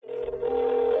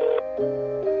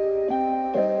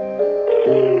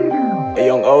Hey,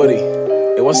 YungOti.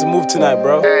 Hey, what's the move tonight,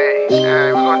 bro? Hey, we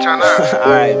gonna turn up.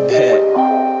 Alright, bet.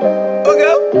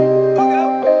 Okay.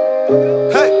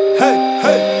 Hey, hey,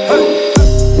 hey, hey.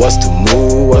 What's the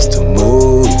move? What's the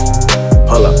move?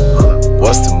 Hold up.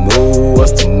 What's the move?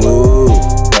 What's the move?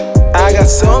 I got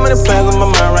so many plans on my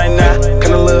mind right now.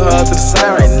 Kinda a little hard to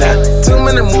decide right now. Too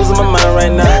many moves on my mind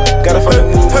right now. Gotta find the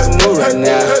move. What's the move right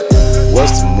now?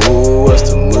 What's the move? What's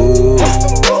the move?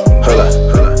 Hold up.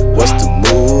 What's the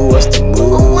move? What's the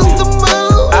move?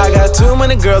 I got too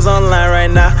many girls online right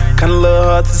now. Kinda a little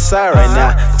hard to decide right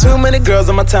now. Too many girls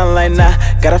on my timeline now.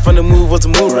 Gotta find the move. What's the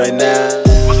move right now?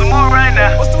 What's the move right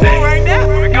now? What's the move right now?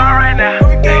 Where we going right now?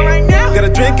 Where we going right now? Got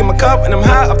a drink in my cup and I'm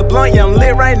high off the blunt. Yeah, I'm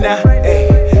lit right now. Ay,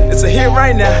 it's a hit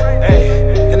right now.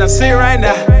 Ay, and I'm sick right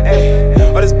now. Ay,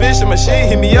 oh, this bitch in my shit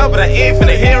hit me up, but I ain't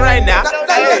finna hit right now.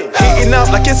 Ay, heating up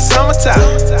like it's summertime.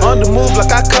 On the move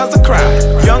like I caused a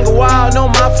crime. Younger, wild, no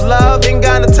mind for love. Ain't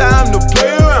got no time to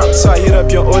play around. So I hit up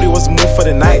YungOti, what's the move for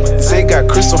the night? They say got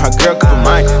Crystal, her girl could be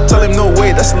mine. Tell him no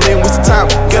way, that's a lame waste of time.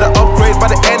 Get an upgrade by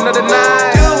the end of the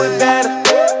night. Do it better,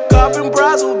 Coppin'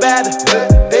 bras will better.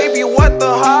 They be what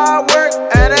the hard work,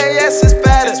 and yes it's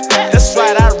better. That's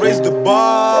right, I raised the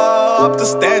bar up to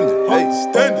standard.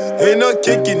 Hey, ain't no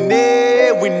kicking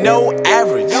it, we no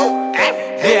average.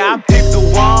 Yeah, I picked the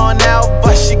one out,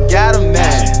 but she got a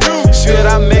man. Should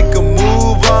I make a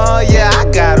move on? Yeah, I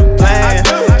got a plan.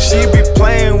 She be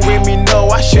playing with me, no,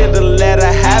 I should've let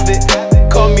her have it.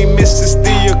 Call me Mr.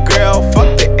 Steal Girl,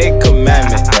 fuck the 8th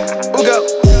commandment. Go.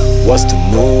 What's the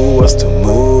move? What's the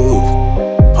move?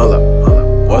 Hold up.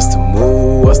 What's the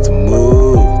move? What's the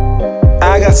move?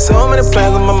 I got so many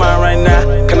plans on my mind right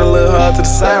now. Kinda a little hard to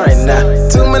decide right now.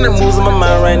 Too many moves on my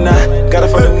mind right now. Gotta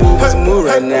find the move. What's the move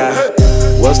right now?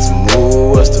 What's the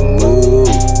move? What's the move?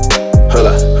 Hold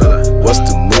up. What's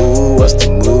the move? What's the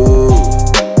move?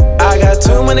 I got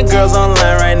too many girls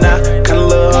online right now. Kinda a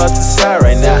little hard to decide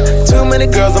right now. Too many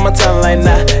girls on my timeline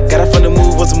now. Gotta find the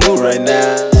move. What's the move right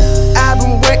now? I've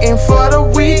been waiting for the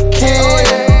weekend.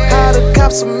 How to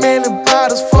cop so many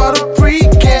bottles for the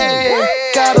pre-game.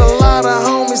 Got a lot of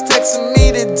homies texting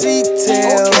me the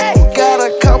details. Got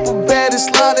a couple baddies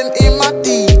sliding in my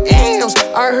DMs.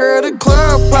 I heard a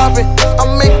club poppin',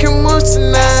 I'm making moves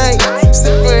tonight.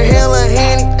 Sippin' hella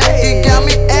Henny, it got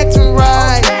me acting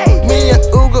right. Me and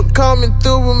Ugo coming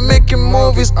through and making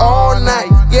movies all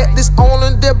night. Yeah, this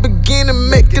only the beginning,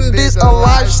 making this a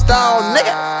lifestyle,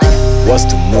 nigga. What's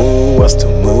the move? What's the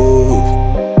move?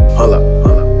 Hold up.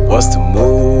 What's the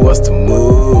move? What's the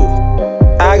move?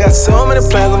 I got so many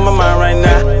plans on my mind right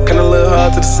now. Kinda a little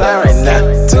hard to decide right now.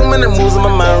 Too many moves on my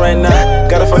mind right now.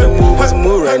 Gotta find the move. What's the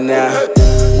move right now?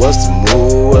 What's the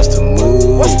move? What's the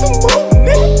move? What's the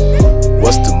move?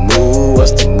 What's the move?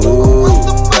 What's the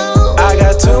move? I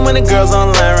got too many girls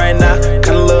online right now.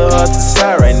 Kinda a little hard to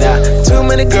decide right now. Too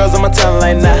many girls on my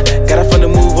timeline now. Gotta find the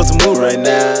move. What's the move right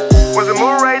now? What's the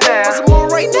move right now? What's the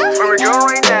move right now? Where we going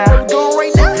right now? Going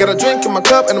right now. Got a drink in my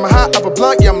cup and I'm high off a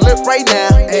blunt. Yeah, I'm lit right now.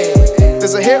 Ay,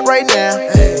 there's a hit right now.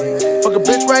 Ay, fuck a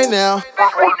bitch right now.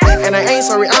 And I ain't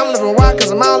sorry, I'm living wild,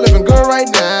 cause I'm out living good right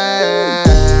now.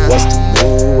 What's the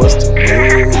move? What's the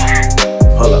move?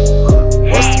 Hold up.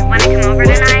 What's the Wanna come over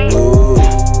What's the tonight? move?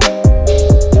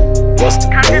 What's the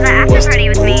Come to the move? after What's the party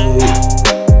with me. move?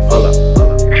 Hold up.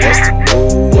 What's the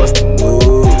move? What's the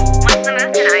move? What's the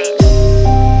move tonight?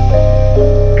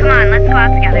 Come on, let's go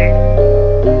out together.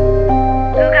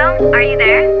 Ugo, are you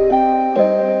there?